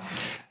about.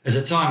 There's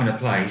a time and a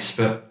place,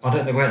 but I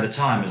don't know where the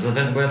time is. I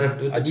don't know where the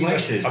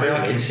place is.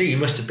 I can see you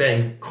must have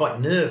been quite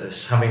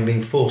nervous having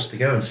been forced to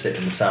go and sit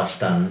in the south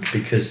stand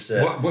because we'd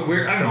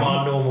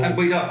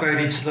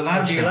upgraded to the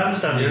land stand. The land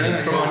stand,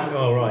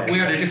 We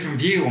had a different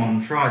view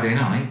on Friday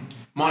night.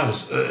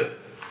 Miles,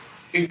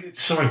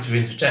 sorry to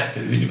interject.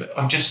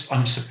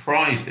 I'm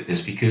surprised at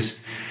this because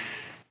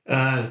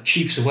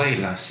Chiefs away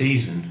last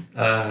season.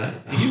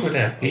 You were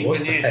there, Pete.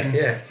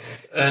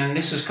 And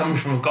this is coming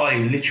from a guy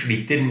who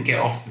literally didn't get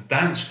off the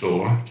dance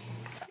floor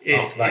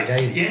after that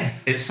game. Yeah,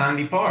 it's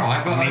Sandy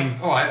Park.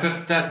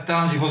 But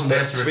Darnsey wasn't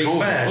there to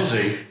record, was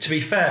he? To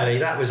be fair, Lee,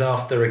 that was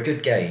after a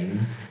good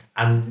game.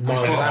 And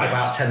Miles had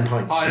about 10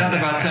 pints. I had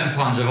about 10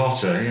 pints of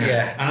otter,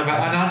 and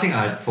I think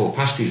I had 4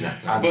 pasties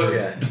that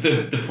day.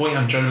 But the point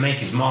I'm trying to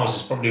make is Miles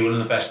is probably one of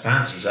the best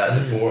dancers out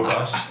of the 4 of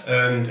us.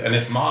 And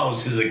if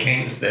Miles is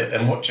against it,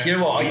 then what chance? Do you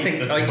know what I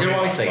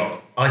think?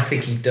 I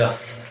think he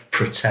doth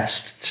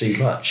protest too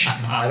much.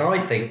 And I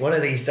think one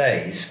of these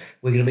days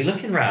we're going to be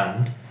looking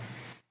round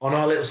on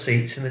our little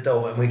seats in the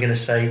door and we're going to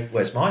say,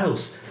 where's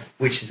Miles?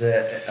 which is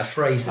a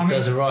phrase that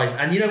does arise.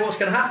 And you know what's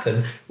going to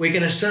happen? We're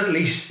going to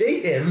suddenly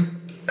see him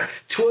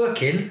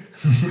twerking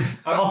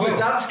on the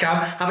dance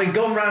cam, having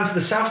gone round to the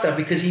South Stand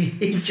because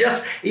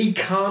he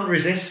can't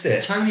resist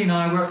it. Tony and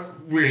I were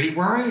really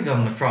worried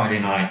on the Friday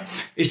night.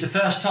 It's the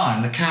first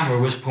time the camera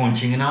was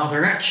pointing in our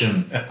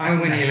direction. I mean,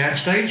 we nearly had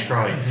stage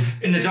fright.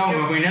 In the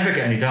Darwin, we never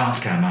get any dance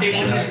cam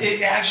action.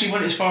 It actually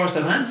went as far as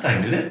the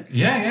Lansdowne, did it?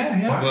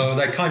 Yeah. Wow. Well,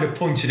 they kind of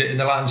pointed it in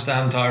the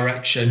Lansdowne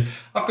direction.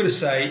 I've got to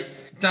say,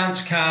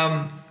 dance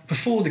cam,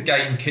 before the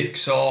game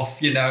kicks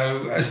off, you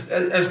know, as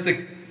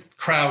the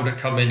crowd are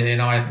coming in,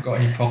 I haven't got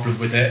any problem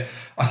with it.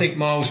 I think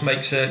Miles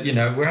makes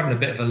we're having a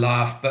bit of a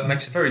laugh, but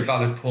makes a very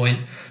valid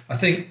point. I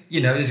think,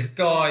 there's a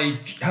guy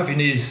having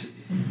his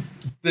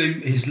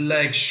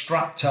legs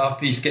strapped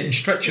up, he's getting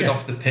stretchered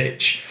off the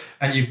pitch,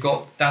 and you've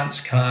got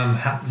dance cam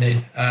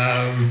happening.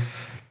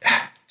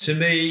 To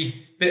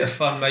me, bit of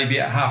fun maybe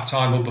at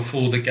half-time or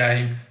before the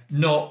game,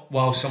 not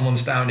while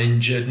someone's down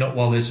injured, not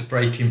while there's a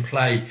break in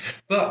play.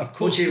 But of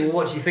course...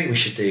 What do you think we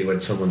should do when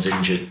someone's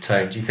injured,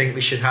 Tone? Do you think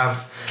we should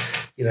have,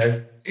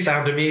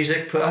 Sound of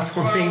Music put up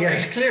on the...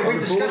 It's clear,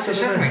 we've discussed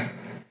this, haven't we?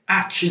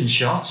 Action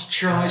shots,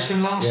 tries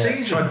from last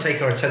season. Try and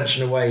take our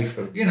attention away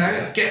from...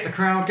 Get the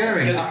crowd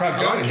going. Get the crowd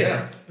going,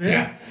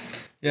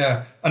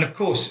 Yeah, and of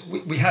course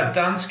we had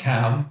dance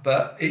cam,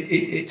 but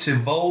it's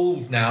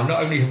evolved now.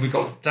 Not only have we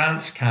got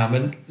dance cam,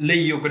 and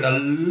Lee, you're going to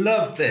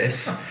love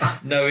this,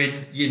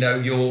 knowing your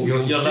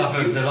love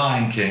of the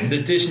Lion King,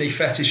 the Disney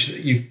fetish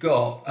that you've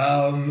got.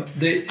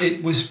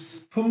 It was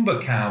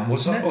Pumbaa cam,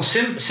 wasn't it? Or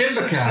Simba cam.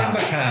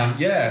 Simba cam,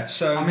 yeah.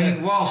 So I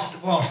mean,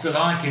 whilst the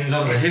Lion King's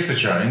on the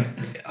Hippodrome,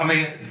 I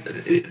mean,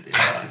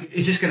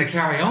 is this going to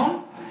carry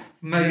on?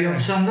 Maybe on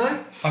Sunday?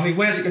 I mean,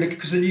 where's it going to...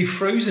 Because the new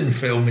Frozen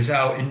film is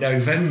out in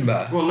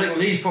November. Well,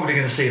 Lee's probably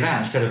going to see that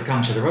instead of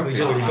come to the rugby.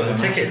 He's already got the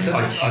tickets,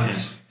 hasn't he?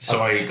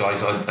 Sorry,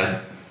 guys,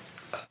 I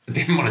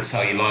didn't want to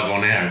tell you live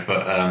on air,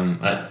 but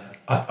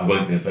I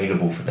won't be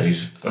available for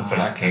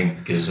that game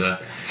because I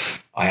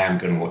am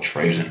going to watch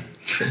Frozen.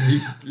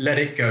 Let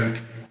it go.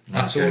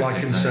 That's all I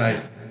can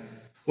say.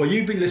 Well,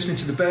 you've been listening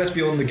to the Bears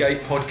Beyond the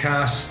Gate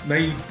podcast,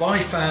 made by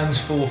fans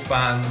for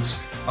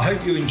fans. I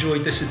hope you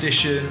enjoyed this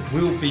edition.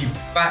 We'll be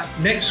back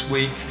next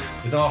week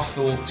with our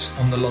thoughts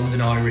on the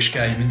London Irish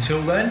game.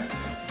 Until then,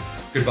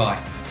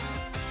 goodbye.